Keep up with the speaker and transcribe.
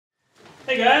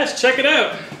Hey guys, check it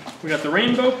out. We got the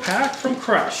rainbow pack from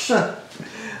Crush. I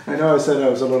know I said I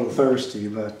was a little thirsty,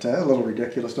 but a little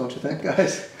ridiculous, don't you think,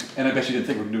 guys? And I bet you didn't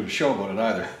think we were doing a show about it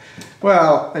either.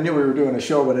 Well, I knew we were doing a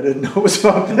show, but I didn't know it was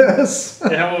about this.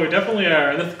 Yeah, well, we definitely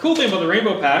are. And the cool thing about the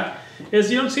rainbow pack is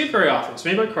you don't see it very often. It's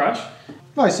made by Crush.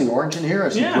 Well, I see orange in here, I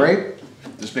see grape.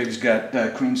 This baby's got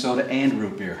cream soda and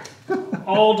root beer.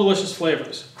 All delicious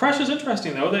flavors. Crush is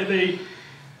interesting though. They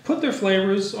put their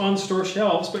flavors on store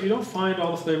shelves, but you don't find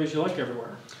all the flavors you like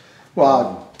everywhere.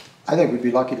 Well, I think we'd be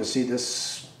lucky to see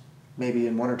this maybe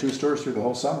in 1 or 2 stores through the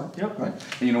whole summer. Yep. Right?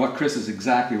 And you know what, Chris is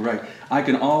exactly right. I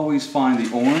can always find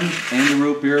the orange and the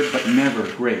root beer, but never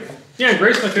grape. Yeah,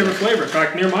 grape's my favorite flavor. In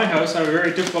fact, near my house, I have a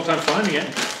very difficult time finding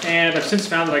it. And I've since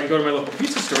found that I can go to my local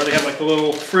pizza store. They have like the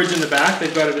little fridge in the back.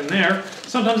 They've got it in there.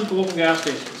 Sometimes at the local gas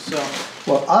stations. So.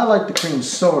 Well, I like the cream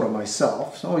soda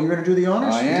myself. So you're going to do the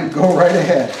honors? I am. Go right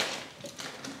ahead.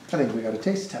 I think we got to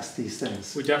taste test these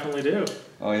things. We definitely do.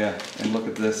 Oh yeah, and look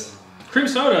at this. Cream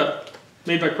soda,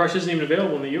 made by Crush, isn't even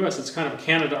available in the U.S. It's kind of a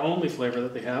Canada-only flavor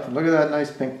that they have. Look at that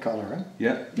nice pink color, right?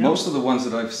 Yeah, most of the ones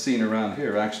that I've seen around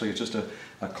here actually it's just a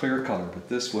clear color, but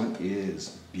this one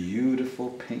is beautiful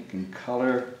pink in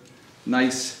color.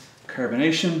 Nice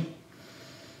carbonation.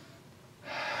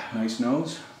 Nice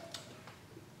nose.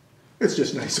 It's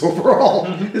just nice overall.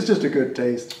 It's just a good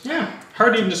taste. Yeah,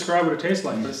 hard to even describe what it tastes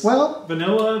like. This well,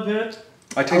 vanilla a bit.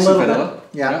 I taste the vanilla.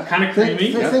 Bit. Yeah. Kind of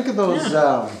creamy. Think of those,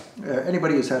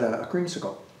 anybody who's had a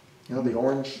creamsicle. You know, the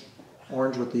orange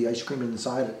with the ice cream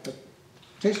inside it. It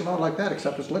tastes a lot like that,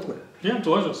 except it's liquid. Yeah,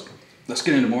 delicious. Let's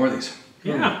get into more of these.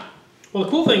 Yeah. Well,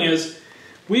 the cool thing is,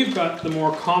 we've got the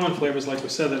more common flavors, like we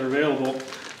said, that are available.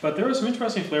 But there are some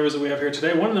interesting flavors that we have here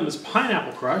today. One of them is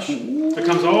Pineapple Crush. That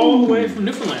comes all the way from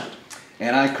Newfoundland.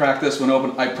 And I cracked this one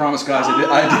open. I promise, guys,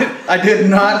 I did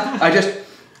not. I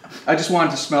just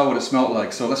wanted to smell what it smelled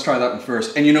like. So let's try that one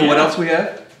first. And you know what else we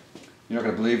have? You're not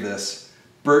going to believe this.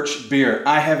 Birch beer.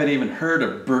 I haven't even heard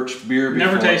of Birch beer before.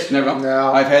 Never tasted it.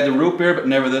 No. I've had the root beer, but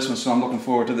never this one. So I'm looking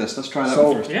forward to this. Let's try that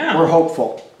one first. Yeah. We're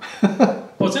hopeful.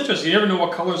 Well, it's interesting. You never know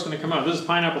what color is going to come out. This is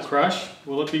Pineapple Crush.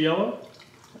 Will it be yellow?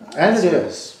 And it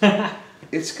is.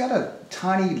 It's got a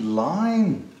tiny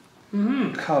lime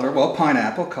color. Well,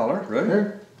 pineapple color, right?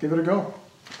 Here, give it a go.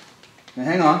 Now,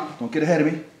 hang on. Don't get ahead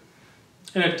of me.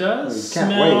 And it does can't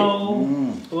smell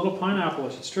a little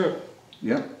pineapple-ish. It's true.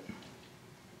 Yep.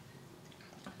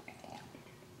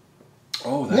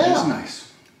 Oh, that is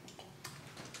nice.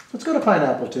 It's got a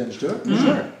pineapple tinge to it, for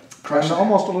sure. And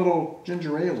almost a little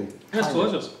ginger ale-y. It's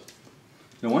delicious.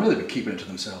 No wonder they've been keeping it to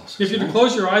themselves. If you could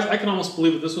close your eyes, I can almost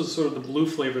believe that this was sort of the blue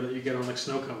flavor that you get on like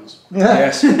snow cones.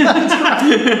 Yeah. Yes.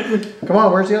 Come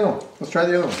on, where's the other one? Let's try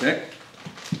the other one. Okay.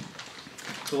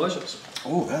 Delicious.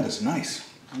 Oh, that is nice.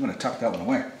 I'm going to tuck that one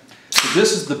away. So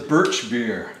this is the Birch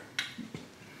beer.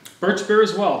 Birch beer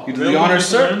as well. You do the honors,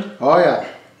 sir? Oh, yeah.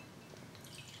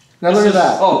 Now look at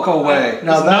that. Oh, go away.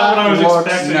 Now That's not what I was looks,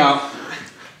 expecting. No.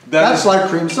 That's like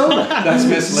cream soda. That's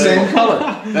mislabeled. Same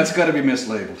color. That's got to be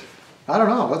mislabeled. I don't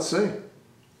know. Let's see.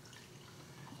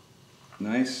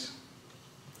 Nice.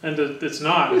 And it's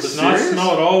not. It does not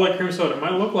smell at all like cream soda. It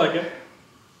might look like it.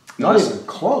 Not even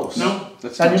close. No.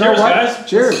 That's And you know Cheers, what? guys.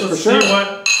 Cheers, Let's for sure. see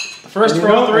what the first for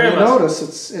all three of us.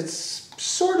 Notice it's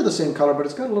sort of the same color, but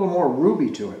it's got a little more ruby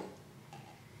to it.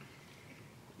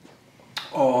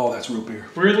 Oh, that's root beer.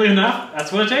 Weirdly enough,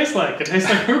 that's what it tastes like. It tastes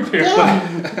like root beer.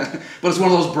 But it's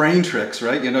one of those brain tricks,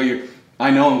 right? You know, I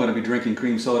know I'm going to be drinking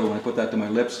cream soda when I put that to my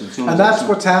lips. And that's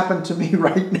what's happened to me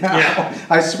right now. Yeah.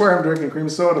 I swear I'm drinking cream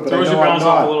soda, but Throws I your know I'm balance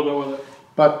off a not. little bit with it.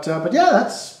 But yeah,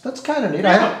 that's kind of neat.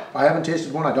 Yeah. I haven't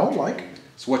tasted one I don't like.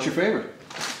 So what's your favorite?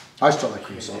 I still like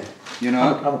cream soda. You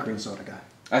know, I'm a cream soda guy.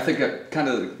 I think kind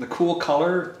of the cool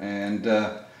color and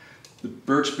the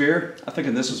Birch beer. I think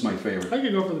this is my favorite. I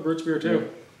could go for the Birch beer too. Yeah.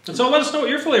 And so let us know what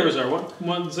your flavors are, what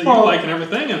ones that you like and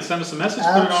everything, and send us a message.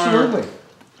 Absolutely.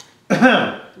 Put it on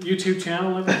our YouTube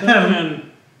channel and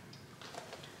everything.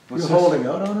 And you're holding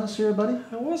out on us here, buddy?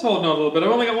 I was holding out a little bit. I've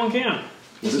only got one can.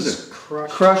 What is it?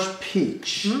 Crush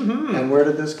Peach. And where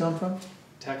did this come from?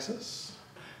 Texas.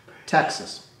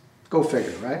 Texas. Go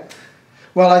figure, right?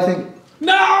 Well, I think...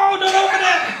 No! Don't open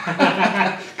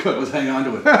it! Good, let's hang on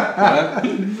to it.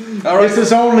 All right. It's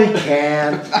his only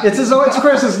can. It's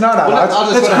Chris's, no.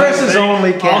 It's Chris's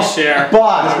only can. I'll share.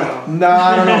 But, no,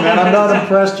 I don't know, man. I'm not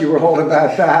impressed you were holding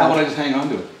that How back. about I just hang on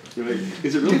to it?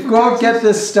 Is it really You go out and get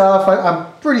this stuff.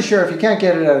 I'm pretty sure if you can't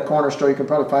get it at a corner store, you can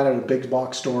probably find it at a big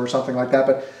box store or something like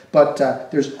that. But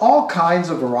there's all kinds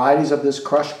of varieties of this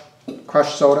Crush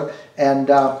soda. And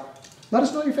let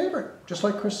us know your favorite, just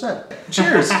like Chris said.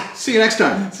 Cheers. See you next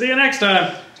time. See you next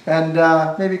time.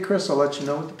 And maybe Chris will let you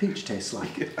know what the peach tastes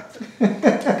like.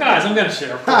 Guys, I'm going to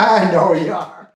share. I know you are.